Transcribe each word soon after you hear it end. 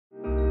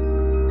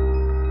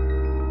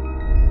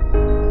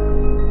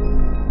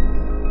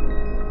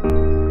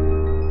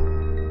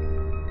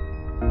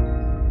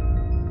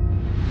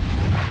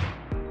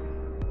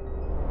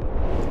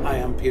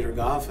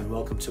Gough, and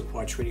welcome to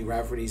Quattrini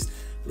Rafferty's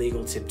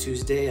Legal Tip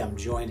Tuesday. I'm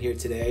joined here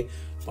today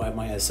by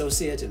my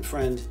associate and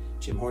friend,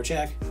 Jim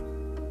Horchak.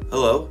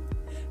 Hello.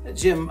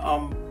 Jim,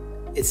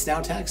 it's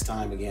now tax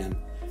time again.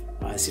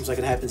 It seems like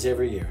it happens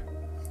every year.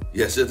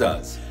 Yes, it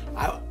does.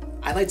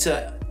 I'd like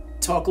to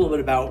talk a little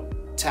bit about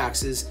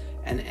taxes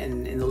and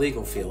in the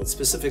legal field,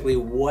 specifically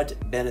what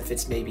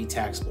benefits may be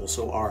taxable,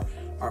 so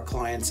our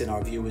clients and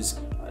our viewers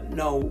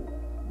know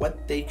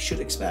what they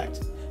should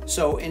expect.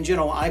 So in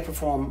general, I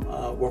perform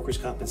workers'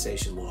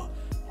 compensation law.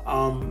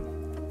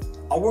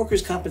 Are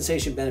workers'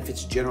 compensation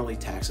benefits generally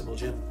taxable,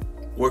 Jim?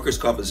 Workers'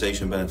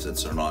 compensation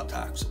benefits are not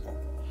taxable.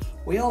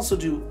 We also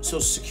do Social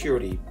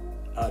Security.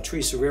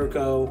 Teresa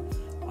Rirko,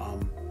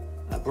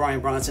 Brian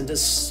Bronson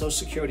does Social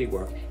Security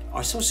work.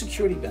 Are Social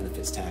Security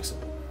benefits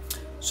taxable?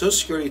 Social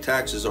Security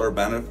taxes are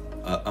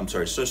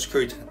Social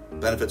Security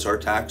benefits are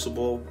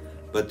taxable,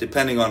 but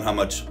depending on how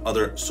much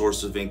other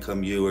source of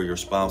income you or your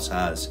spouse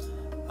has,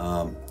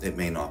 it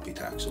may not be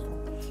taxable.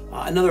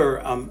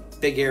 Another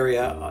big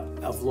area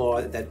of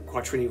law that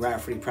Quattrini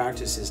Rafferty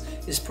practices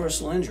is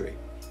personal injury.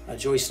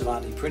 Joyce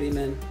Novotny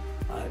Prettyman,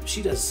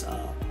 she does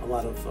a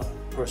lot of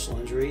personal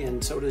injury,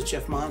 and so does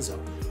Jeff Monzo.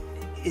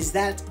 Is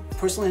that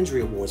personal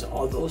injury awards,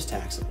 are those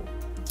taxable?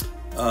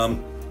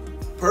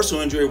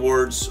 Personal injury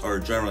awards are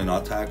generally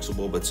not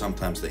taxable, but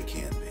sometimes they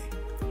can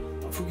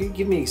be. If you could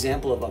give me an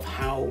example of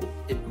how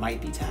it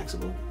might be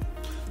taxable.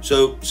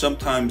 So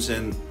sometimes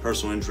in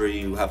personal injury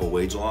you have a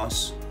wage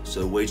loss,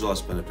 so wage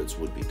loss benefits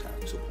would be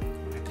taxable.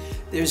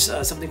 There's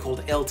something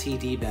called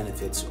LTD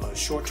benefits,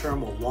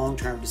 short-term or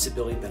long-term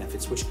disability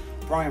benefits, which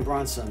Brian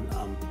Bronson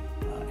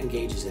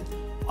engages in.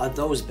 Are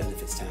those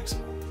benefits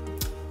taxable?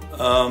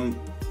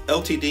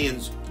 LTD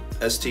and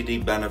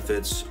STD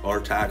benefits are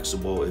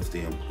taxable if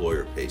the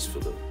employer pays for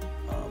the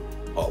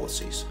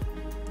policies.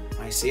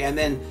 I see. And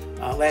then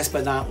last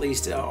but not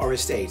least are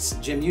estates.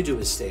 Jim, you do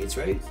estates,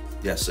 right?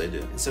 Yes, I do.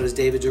 And so does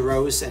David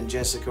DeRose and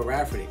Jessica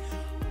Rafferty.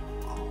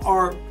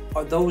 Are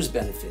those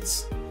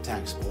benefits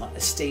taxable?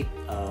 Estate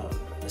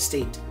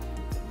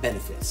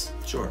benefits?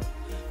 Sure.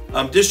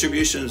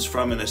 Distributions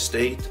from an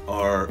estate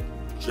are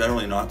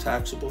generally not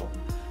taxable,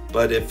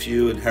 but if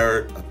you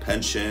inherit a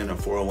pension, a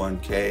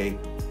 401k,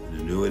 an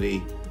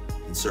annuity,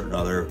 and certain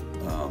other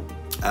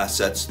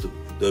assets,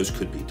 those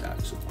could be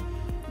taxable.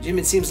 Jim,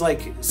 it seems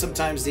like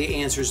sometimes the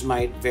answers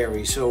might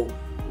vary, so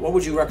what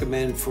would you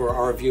recommend for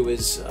our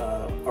viewers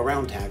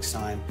around tax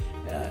time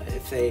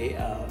if they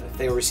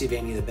are receiving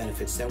any of the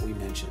benefits that we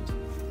mentioned?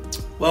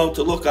 Well,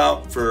 to look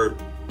out for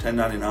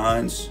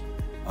 1099s.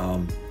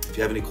 If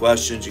you have any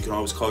questions, you can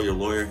always call your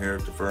lawyer here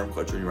at the firm,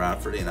 Quattrini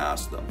Rafferty, and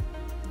ask them.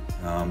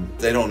 If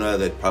they don't know,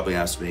 they'd probably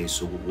ask me,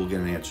 so we'll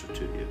get an answer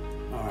to you.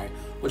 All right.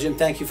 Well, Jim,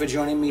 thank you for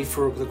joining me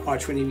for the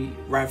Quattrini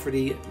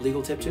Rafferty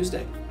Legal Tip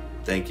Tuesday.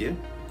 Thank you.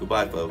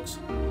 Goodbye, folks.